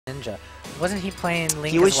Ninja. Wasn't he playing Link as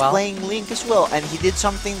well? He was playing Link as well, and he did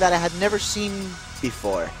something that I had never seen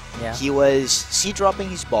before. Yeah. He was C-dropping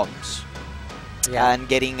his bombs. Yeah. And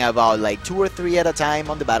getting about like 2 or 3 at a time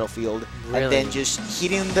on the battlefield. Really? And then just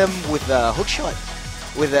hitting them with a hook shot.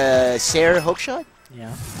 With a Sair hook shot.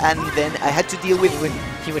 Yeah. And then I had to deal with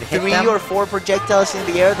he would hit 3 them? or 4 projectiles in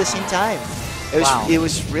the air at the same time. It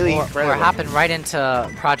was really incredible. We're hopping right into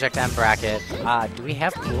Project M bracket. Do we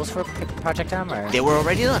have pools for Project M? Or? They were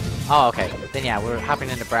already done. Oh, okay. Then yeah, we're hopping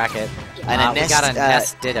into bracket. And we got a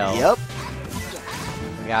Ness Ditto. Yep.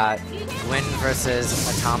 We got Gwyn versus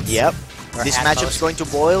Atmosk. Yep. This Atmosk. matchup's going to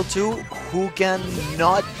boil to who can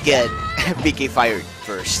not get PK fired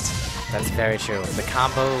first. That's very true. The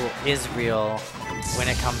combo is real when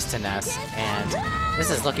it comes to Ness, and this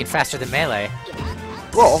is looking faster than Melee.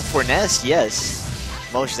 Well, for Ness, yes.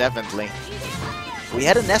 Most definitely. We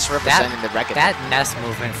had a Ness representing the bracket. That Ness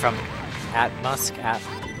movement from Atmosk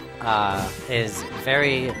is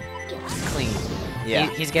very clean. Yeah.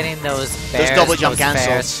 He's getting those bears, those double jump those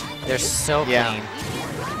cancels. Bears. They're so clean.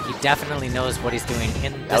 He definitely knows what he's doing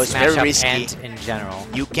in this very matchup risky. and in general.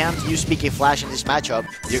 You can't use PK Flash in this matchup.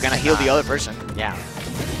 You're gonna heal the other person. Yeah.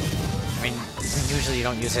 I mean, usually you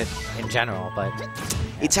don't use it in general, but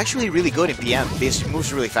it's actually really good in PM because it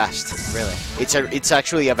moves really fast. Really? It's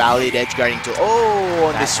actually a valid edge guarding to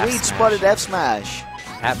on the That sweet F-smash. spotted F smash.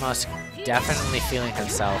 Atmosk definitely feeling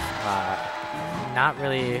himself. Not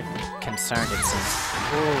really concerned, it seems.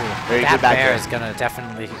 Ooh, Very that good back bear air. is gonna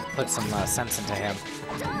definitely put some sense into him.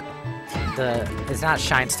 It's not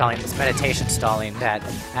shine stalling, it's meditation stalling that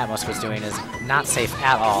Atmosk was doing is not safe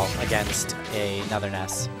at all against another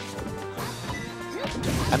Ness.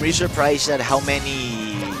 I'm really surprised at how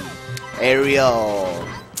many aerial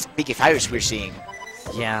PK fires we're seeing.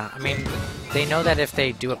 Yeah, I mean, they know that if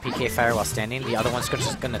they do a PK fire while standing, the other one's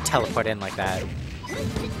just gonna teleport in like that.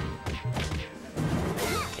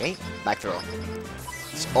 Okay, back throw.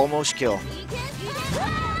 It's almost kill.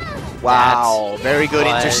 Wow, very good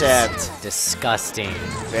intercept. Disgusting.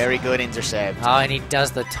 Very good intercept. Oh, and he does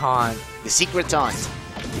the taunt. The secret taunt.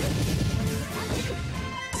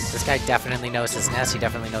 This guy definitely knows his Ness. He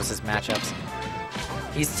definitely knows his matchups.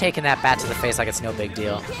 He's taking that bat to the face like it's no big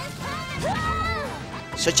deal.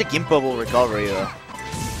 Such a gimpable recovery, though.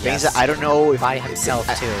 Things Yes. that I don't know if By himself,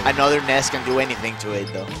 too. another Ness can do anything to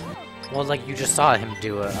it, though. Well, like you just saw him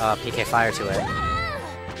do a PK fire to it.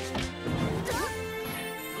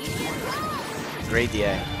 Great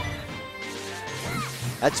DI.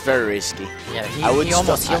 That's very risky. Yeah, I would he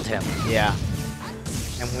almost stop- healed him. Yeah.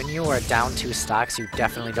 And when you are down 2 stocks, you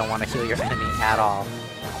definitely don't want to heal your enemy at all.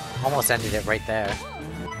 Almost ended it right there.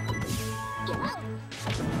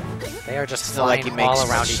 They are just not like flying it makes all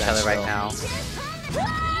around much each other sense, right though. now.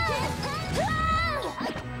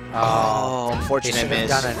 Oh, He unfortunate should have miss.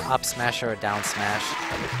 done an up smash or a down smash.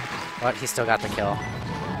 But he still got the kill.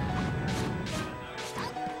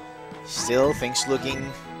 Still, things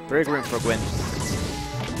looking very grim for Gwyn.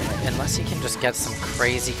 Unless he can just get some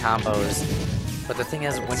crazy combos. But the thing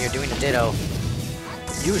is, when you're doing a Ditto,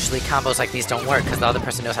 usually combos like these don't work because the other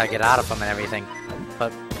person knows how to get out of them and everything.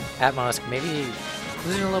 But Atmosk maybe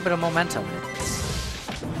losing a little bit of momentum.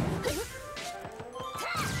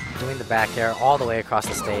 Doing the back air all the way across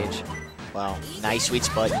the stage. Wow, nice sweet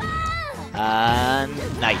spot. And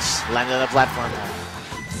nice. Landed on the platform.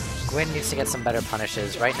 Gwyn needs to get some better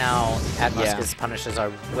punishes. Right now, Atmosk's punishes are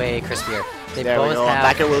way crispier. They There we both go. have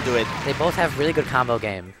Backer will do it. They both have really good combo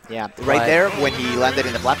game. Yeah, right But- there, when he landed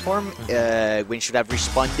in the platform, Gwyn should have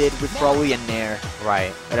responded with probably a Nair.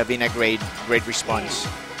 Right. That would have been a great response.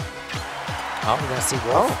 Oh, we're gonna see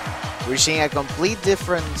Wolf. We're seeing a complete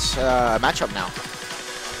different matchup now.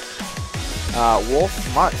 Wolf,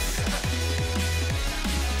 Marth.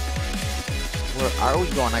 Where are we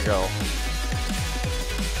gonna go?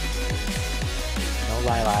 No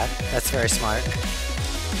Lilac. That's very smart.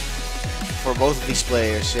 For both of these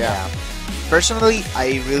players, yeah. Personally,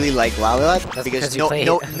 I really like Lilac That's because because you play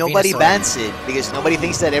nobody Venusaur. bans it, because nobody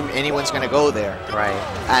thinks that anyone's gonna go there. Right.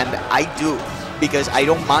 And I do, because I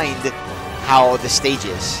don't mind how the stage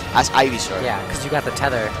is as Ivysaur. Yeah, because you got the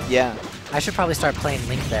tether. Yeah. I should probably start playing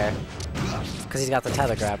Link there. Because he's got the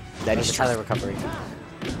tether grab. That Or is the true. tether recovery.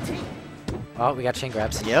 Oh, we got chain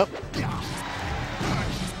grabs. Yep.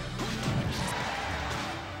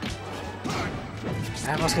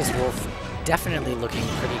 Atmosk's Wolf definitely looking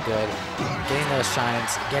pretty good. Getting those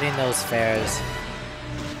shines, getting those fares.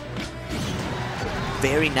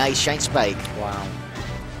 Very nice Shine Spike. Wow.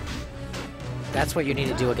 That's what you need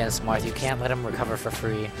to do against Marth. You can't let him recover for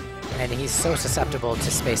free. And he's so susceptible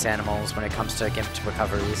to space animals when it comes to gimped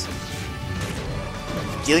recoveries.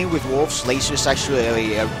 dealing with Wolf's laser is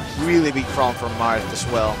actually a really big problem for Marth as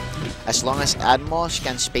well. As long as Atmosk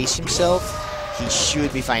can space himself, he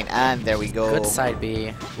should be fine. And there we go. Good side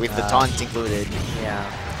B. With the taunt included. Yeah.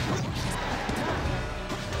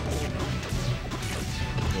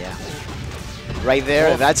 Yeah. Right there,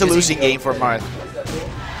 Wolf that's a using- losing game for Marth.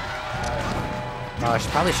 Oh, I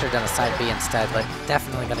probably should have done a side B instead, but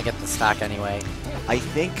definitely going to get the stock anyway. I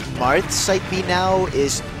think Marth's side B now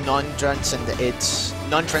is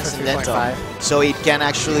non-transcendental, so it can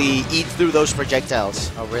actually eat through those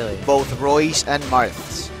projectiles. Oh, really? Both Roy's and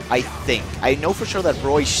Marth's, I think. I know for sure that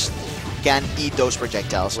Roy's can eat those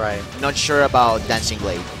projectiles. Right. Not sure about Dancing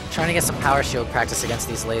Blade. Trying to get some power shield practice against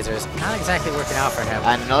these lasers. Not exactly working out for him.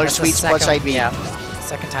 And another That's the sweet spot second- side B. Yeah,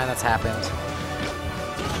 second time that's happened.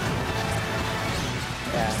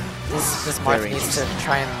 Yeah, this Marth Very needs to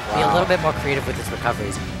try and be a little bit more creative with his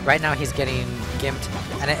recoveries. Right now he's getting gimped,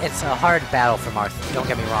 and it's a hard battle for Marth, don't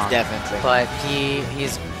get me wrong. Definitely. But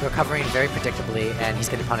he's recovering very predictably, and he's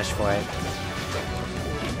getting punished for it.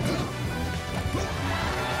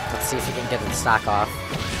 Let's see if he can get the stock off.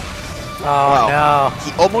 Oh, no.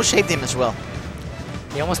 He almost saved him as well.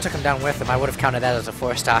 He almost took him down with him. I would have counted that as a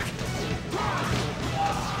 4 stock.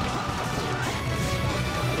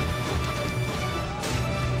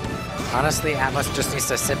 Honestly, Atmosk just needs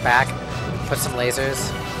to sit back, put some lasers.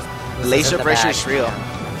 This Laser in the pressure bag. is real. Yeah.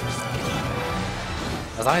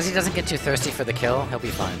 As long as he doesn't get too thirsty for the kill, he'll be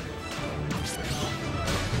fine.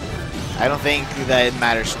 I don't think that it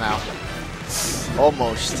matters now.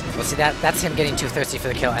 Almost. Well, see, that's him getting too thirsty for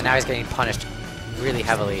the kill, and now he's getting punished really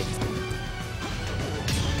heavily.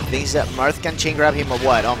 Things that Marth can chain grab him at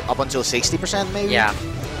what? Up until 60% maybe? Yeah.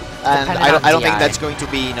 And Depending on I don't think DI. that's going to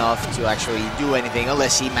be enough to actually do anything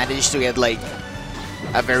unless he manages to get like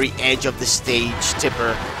a very edge of the stage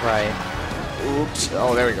tipper. Right. Oops.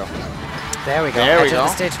 Oh, there we go. There we go. There we Edge of go. the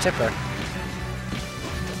stage tipper.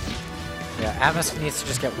 Yeah, Atmosk needs to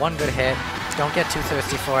just get one good hit. Don't get too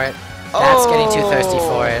thirsty for it. That's getting too thirsty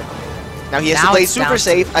for it. Now he has Now to play it's super down to-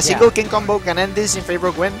 safe. yeah. A single king combo can end this in favor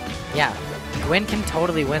of Gwyn. Yeah. Gwyn can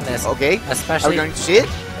totally win this. Okay. Are we Especially going to see it?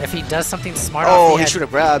 if he does something smart Oh, off the he edge. should have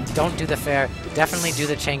grabbed. Don't do the fair. Definitely do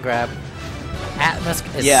the chain grab. Atmosk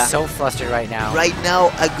is Yeah. so flustered right now. Right now,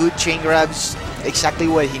 a good chain grab's exactly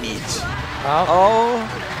what he needs. Oh.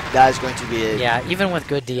 Oh, that's going to be it. Yeah, even with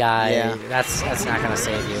good DI, Yeah. that's not going to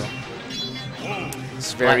save you.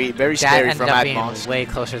 It's very, But very that scary ended from up being Atmosk. way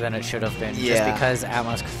closer than it should have been. Yeah. Just because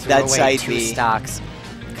Atmosk threw That away side 2 B. stocks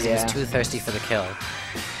because he Yeah. was too thirsty for the kill.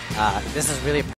 This is really